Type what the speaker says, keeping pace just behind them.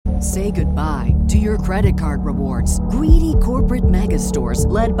Say goodbye to your credit card rewards. Greedy corporate mega stores,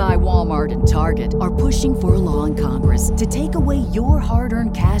 led by Walmart and Target, are pushing for a law in Congress to take away your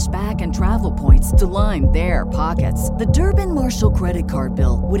hard-earned cash back and travel points to line their pockets. The Durbin-Marshall credit card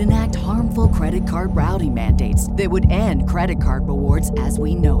bill would enact harmful credit card routing mandates that would end credit card rewards as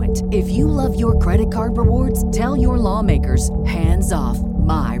we know it. If you love your credit card rewards, tell your lawmakers, hands off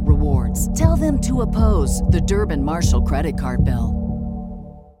my rewards. Tell them to oppose the Durbin-Marshall credit card bill.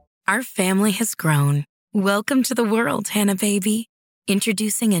 Our family has grown. Welcome to the world, Hannah baby.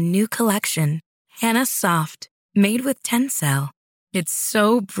 Introducing a new collection, Hannah Soft, made with Tencel. It's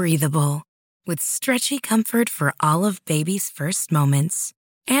so breathable, with stretchy comfort for all of baby's first moments.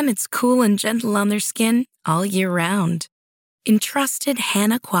 And it's cool and gentle on their skin all year round. Entrusted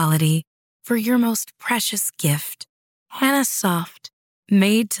Hannah quality for your most precious gift. Hannah Soft,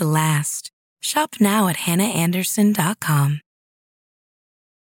 made to last. Shop now at hannahanderson.com.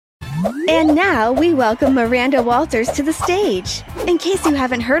 And now we welcome Miranda Walters to the stage. In case you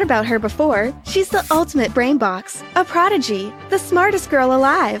haven't heard about her before, she's the ultimate brain box, a prodigy, the smartest girl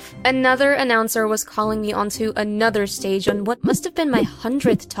alive. Another announcer was calling me onto another stage on what must have been my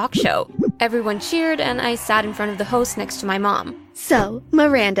 100th talk show. Everyone cheered and I sat in front of the host next to my mom. So,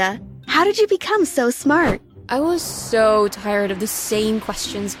 Miranda, how did you become so smart? I was so tired of the same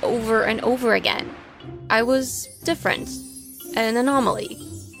questions over and over again. I was different, an anomaly.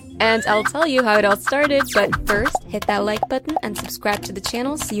 And I'll tell you how it all started, but first, hit that like button and subscribe to the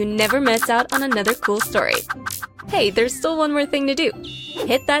channel so you never miss out on another cool story. Hey, there's still one more thing to do.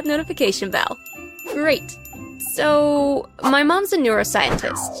 Hit that notification bell. Great. So, my mom's a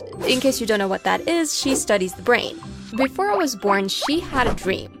neuroscientist. In case you don't know what that is, she studies the brain. Before I was born, she had a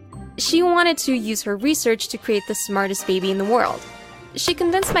dream. She wanted to use her research to create the smartest baby in the world. She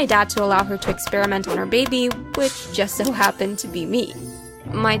convinced my dad to allow her to experiment on her baby, which just so happened to be me.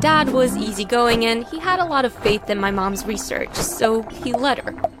 My dad was easygoing and he had a lot of faith in my mom's research, so he let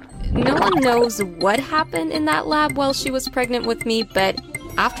her. No one knows what happened in that lab while she was pregnant with me, but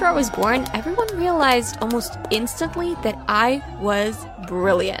after I was born, everyone realized almost instantly that I was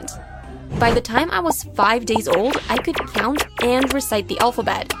brilliant. By the time I was 5 days old, I could count and recite the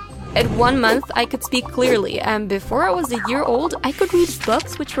alphabet. At 1 month, I could speak clearly, and before I was a year old, I could read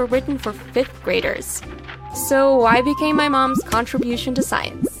books which were written for 5th graders. So I became my mom's contribution to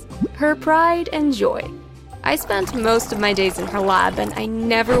science, her pride and joy. I spent most of my days in her lab, and I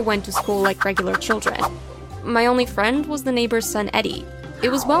never went to school like regular children. My only friend was the neighbor's son, Eddie. It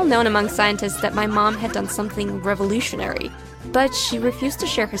was well known among scientists that my mom had done something revolutionary, but she refused to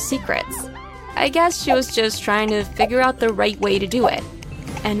share her secrets. I guess she was just trying to figure out the right way to do it.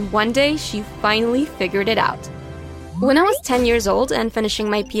 And one day, she finally figured it out. When I was 10 years old and finishing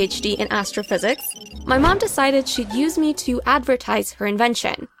my PhD in astrophysics, my mom decided she'd use me to advertise her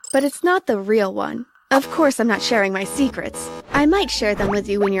invention. But it's not the real one. Of course I'm not sharing my secrets. I might share them with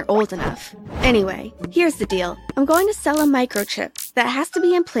you when you're old enough. Anyway, here's the deal. I'm going to sell a microchip that has to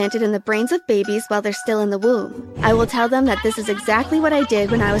be implanted in the brains of babies while they're still in the womb. I will tell them that this is exactly what I did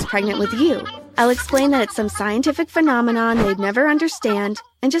when I was pregnant with you. I'll explain that it's some scientific phenomenon they'd never understand,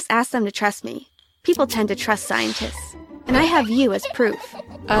 and just ask them to trust me. People tend to trust scientists. And I have you as proof.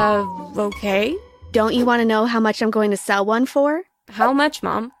 Okay. Don't you want to know how much I'm going to sell one for? How much,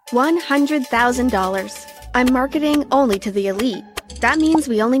 Mom? $100,000. I'm marketing only to the elite. That means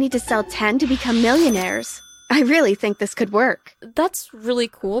we only need to sell 10 to become millionaires. I really think this could work. That's really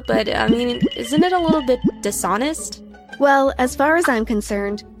cool, but isn't it a little bit dishonest? Well, as far as I'm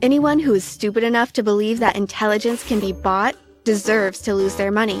concerned, anyone who is stupid enough to believe that intelligence can be bought deserves to lose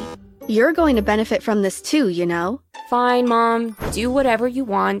their money. You're going to benefit from this too, you know? Fine, Mom. Do whatever you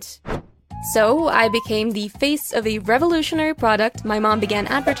want. So, I became the face of a revolutionary product my mom began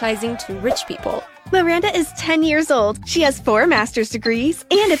advertising to rich people. Miranda is 10 years old. She has 4 master's degrees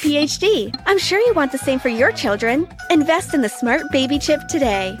and a PhD. I'm sure you want the same for your children. Invest in the smart baby chip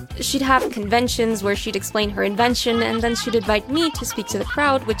today. She'd have conventions where she'd explain her invention, and then she'd invite me to speak to the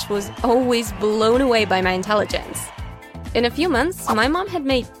crowd, which was always blown away by my intelligence. In a few months, my mom had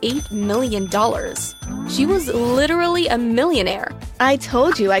made $8 million. She was literally a millionaire. I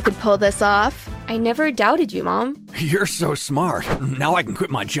told you I could pull this off. I never doubted you, Mom. You're so smart. Now I can quit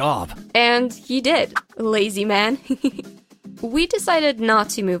my job. And he did. Lazy man. We decided not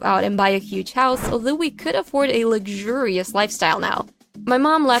to move out and buy a huge house, although we could afford a luxurious lifestyle now. My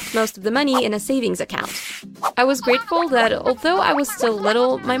mom left most of the money in a savings account. I was grateful that, although I was still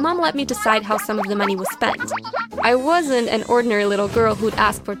little, my mom let me decide how some of the money was spent. I wasn't an ordinary little girl who'd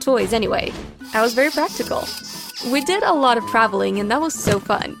ask for toys anyway. I was very practical. We did a lot of traveling, and that was so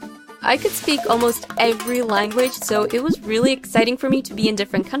fun. I could speak almost every language, so it was really exciting for me to be in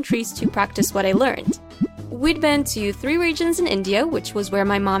different countries to practice what I learned. We'd been to 3 regions in India, which was where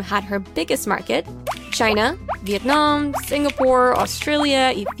my mom had her biggest market, China, Vietnam, Singapore,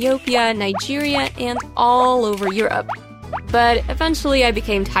 Australia, Ethiopia, Nigeria, and all over Europe. But eventually I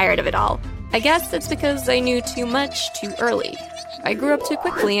became tired of it all. I guess it's because I knew too much too early. I grew up too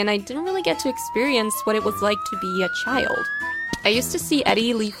quickly and I didn't really get to experience what it was like to be a child. I used to see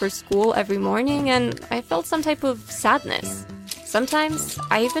Eddie leave for school every morning and I felt some type of sadness. Sometimes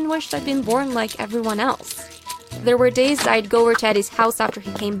I even wished I'd been born like everyone else. There were days I'd go over to Eddie's house after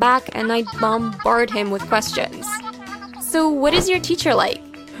he came back and I'd bombard him with questions. So what is your teacher like?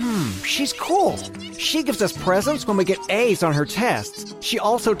 She's cool. She gives us presents when we get A's on her tests. She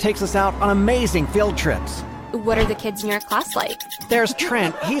also takes us out on amazing field trips. What are the kids in your class like? There's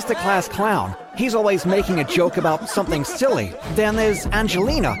Trent, he's the class clown. He's always making a joke about something silly. Then there's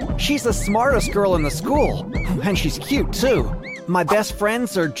Angelina. She's the smartest girl in the school. And she's cute too. My best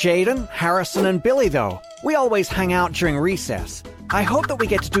friends are Jaden, Harrison, and Billy though. We always hang out during recess. I hope that we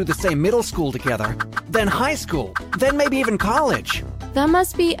get to do the same middle school together, then high school, then maybe even college. That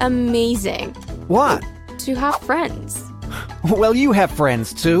must be amazing. What? To have friends. Well, you have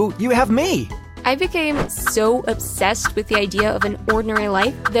friends too. You have me. I became so obsessed with the idea of an ordinary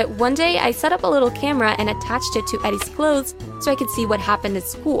life that one day I set up a little camera and attached it to Eddie's clothes so I could see what happened at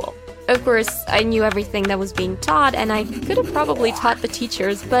school. Of course, I knew everything that was being taught and I could have probably taught the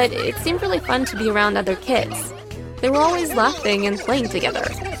teachers, but it seemed really fun to be around other kids. They were always laughing and playing together.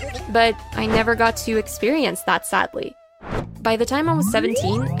 But I never got to experience that, sadly. By the time I was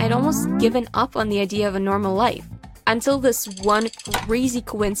 17, I'd almost given up on the idea of a normal life. Until this one crazy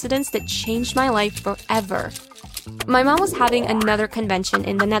coincidence that changed my life forever. My mom was having another convention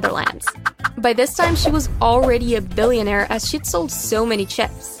in the Netherlands. By this time, she was already a billionaire as she'd sold so many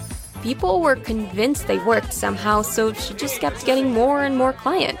chips. People were convinced they worked somehow, so she just kept getting more and more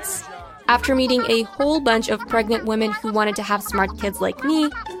clients. After meeting a whole bunch of pregnant women who wanted to have smart kids like me,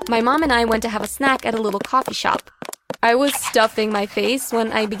 my mom and I went to have a snack at a little coffee shop. I was stuffing my face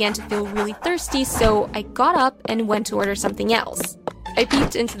when I began to feel really thirsty, so I got up and went to order something else. I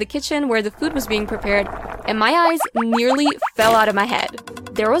peeked into the kitchen where the food was being prepared, and my eyes nearly fell out of my head.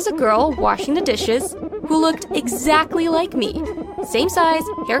 There was a girl washing the dishes who looked exactly like me. Same size,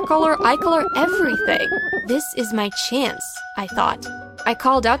 hair color, eye color, everything. This is my chance, I thought. I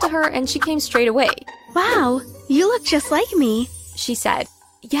called out to her and she came straight away. Wow, you look just like me, she said.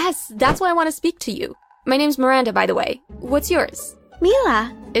 Yes, that's why I want to speak to you. My name's Miranda, by the way. What's yours?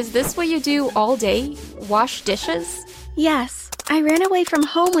 Mila. Is this what you do all day? Wash dishes? Yes, I ran away from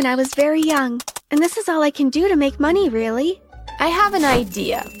home when I was very young, and this is all I can do to make money, really. I have an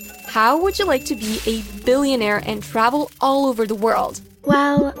idea. How would you like to be a billionaire and travel all over the world?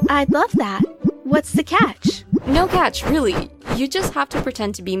 Well, I'd love that. What's the catch? No catch, really. You just have to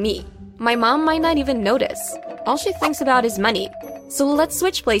pretend to be me. My mom might not even notice. All she thinks about is money. So let's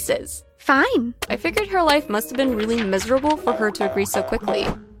switch places. Fine. I figured her life must have been really miserable for her to agree so quickly.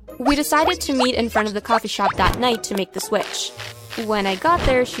 We decided to meet in front of the coffee shop that night to make the switch. When I got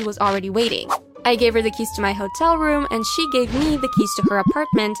there, she was already waiting. I gave her the keys to my hotel room, and she gave me the keys to her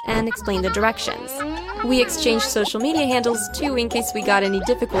apartment and explained the directions. We exchanged social media handles too in case we got any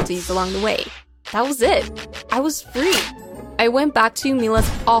difficulties along the way. That was it. I was free. I went back to Mila's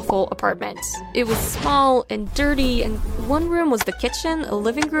awful apartment. It was small and dirty, and one room was the kitchen, a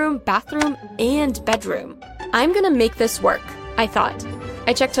living room, bathroom, and bedroom. I'm gonna make this work, I thought.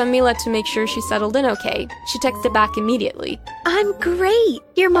 I checked on Mila to make sure she settled in okay. She texted back immediately. I'm great.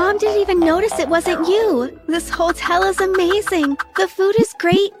 Your mom didn't even notice it wasn't you. This hotel is amazing. The food is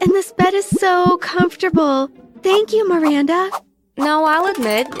great, and this bed is so comfortable. Thank you, Miranda. Now, I'll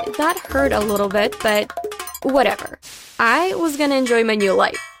admit, that hurt a little bit, but whatever. I was gonna enjoy my new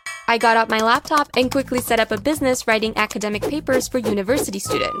life. I got out my laptop and quickly set up a business writing academic papers for university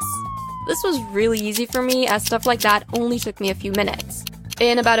students. This was really easy for me, as stuff like that only took me a few minutes.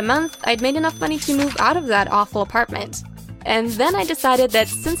 In about a month, I'd made enough money to move out of that awful apartment. And then I decided that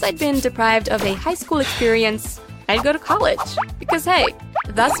since I'd been deprived of a high school experience, I'd go to college. Because hey,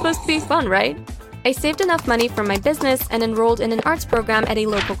 that's supposed to be fun, right? I saved enough money from my business and enrolled in an arts program at a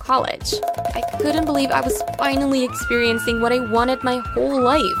local college. I couldn't believe I was finally experiencing what I wanted my whole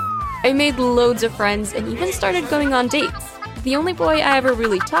life. I made loads of friends and even started going on dates. The only boy I ever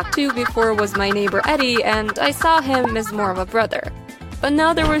really talked to before was my neighbor Eddie, and I saw him as more of a brother. But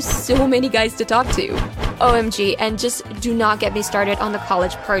now there were so many guys to talk to. OMG, and just do not get me started on the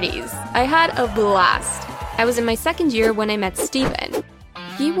college parties. I had a blast. I was in my second year when I met Steven.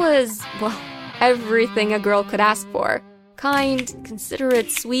 He was, well, everything a girl could ask for. kind,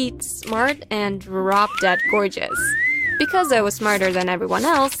 considerate, sweet, smart, and drop-dead gorgeous. Because I was smarter than everyone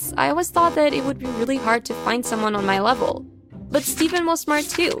else, I always thought that it would be really hard to find someone on my level. But Steven was smart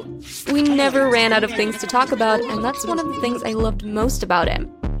too. We never ran out of things to talk about, and that's one of the things I loved most about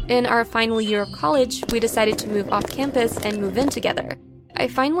him. In our final year of college, we decided to move off campus and move in together. I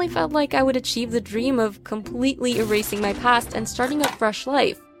finally felt like I would achieve the dream of completely erasing my past and starting a fresh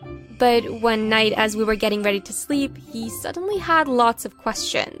life. But one night, as we were getting ready to sleep, he suddenly had lots of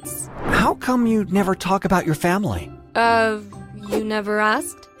questions. How come you never talk about your family? You never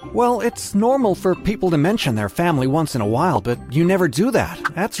asked? Well, it's normal for people to mention their family once in a while, but you never do that.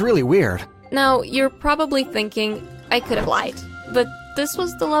 That's really weird. Now, you're probably thinking, I could have lied. But this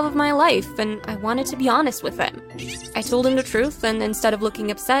was the love of my life, and I wanted to be honest with him. I told him the truth, and instead of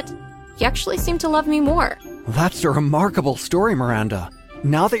looking upset, he actually seemed to love me more. That's a remarkable story, Miranda.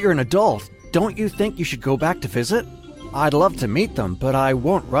 Now that you're an adult, don't you think you should go back to visit? I'd love to meet them, but I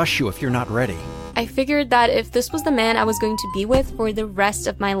won't rush you if you're not ready. I figured that if this was the man I was going to be with for the rest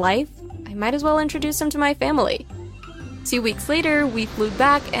of my life, I might as well introduce him to my family. 2 weeks later, we flew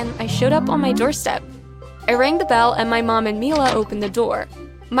back, and I showed up on my doorstep. I rang the bell, and my mom and Mila opened the door.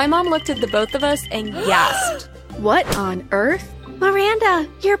 My mom looked at the both of us and gasped. What on earth? Miranda,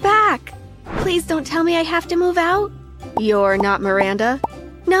 you're back! Please don't tell me I have to move out. You're not Miranda?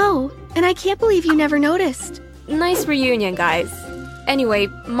 No, and I can't believe you never noticed. Nice reunion, guys. Anyway,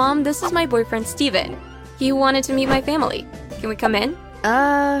 Mom, this is my boyfriend Steven. He wanted to meet my family. Can we come in?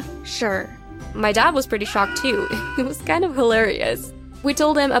 Sure. My dad was pretty shocked too. It was kind of hilarious. We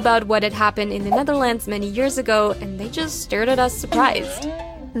told him about what had happened in the Netherlands many years ago, and they just stared at us surprised.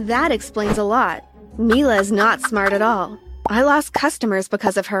 That explains a lot. Mila is not smart at all. I lost customers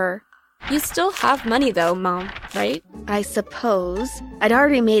because of her. You still have money though, Mom, right? I suppose. I'd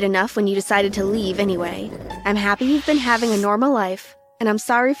already made enough when you decided to leave anyway. I'm happy you've been having a normal life, and I'm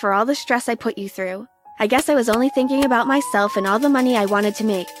sorry for all the stress I put you through. I guess I was only thinking about myself and all the money I wanted to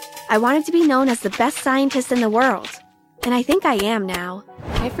make. I wanted to be known as the best scientist in the world. And I think I am now.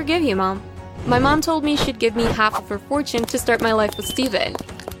 I forgive you, Mom. My mom told me she'd give me half of her fortune to start my life with Steven.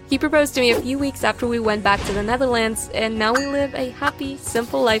 He proposed to me a few weeks after we went back to the Netherlands, and now we live a happy,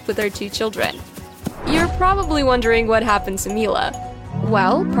 simple life with our 2 children. You're probably wondering what happened to Mila.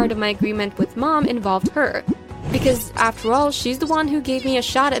 Well, part of my agreement with Mom involved her. Because after all, she's the one who gave me a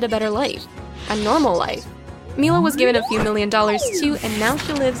shot at a better life. A normal life. Mila was given a few $1 million too, and now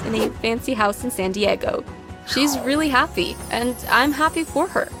she lives in a fancy house in San Diego. She's really happy, and I'm happy for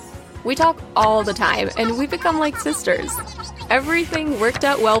her. We talk all the time, and we become like sisters. Everything worked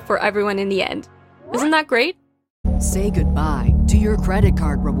out well for everyone in the end. Isn't that great? Say goodbye to your credit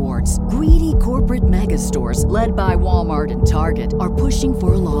card rewards. Greedy corporate mega stores, led by Walmart and Target, are pushing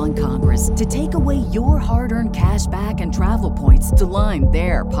for a law in Congress to take away your hard-earned cash back and travel points to line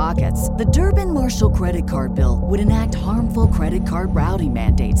their pockets. The Durbin-Marshall credit card bill would enact harmful credit card routing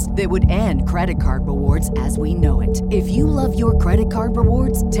mandates that would end credit card rewards as we know it. If you love your credit card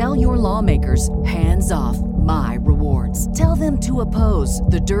rewards, tell your lawmakers, hands off my rewards. Tell them to oppose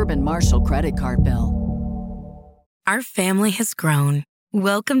the Durbin-Marshall credit card bill. Our family has grown.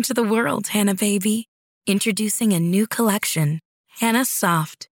 Welcome to the world, Hannah baby. Introducing a new collection, Hannah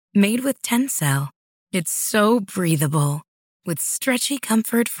Soft, made with Tencel. It's so breathable, with stretchy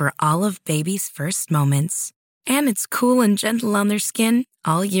comfort for all of baby's first moments. And it's cool and gentle on their skin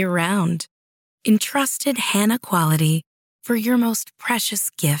all year round. Entrusted Hannah quality for your most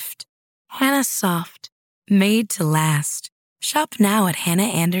precious gift. Hannah Soft, made to last. Shop now at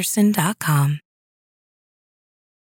hannahanderson.com.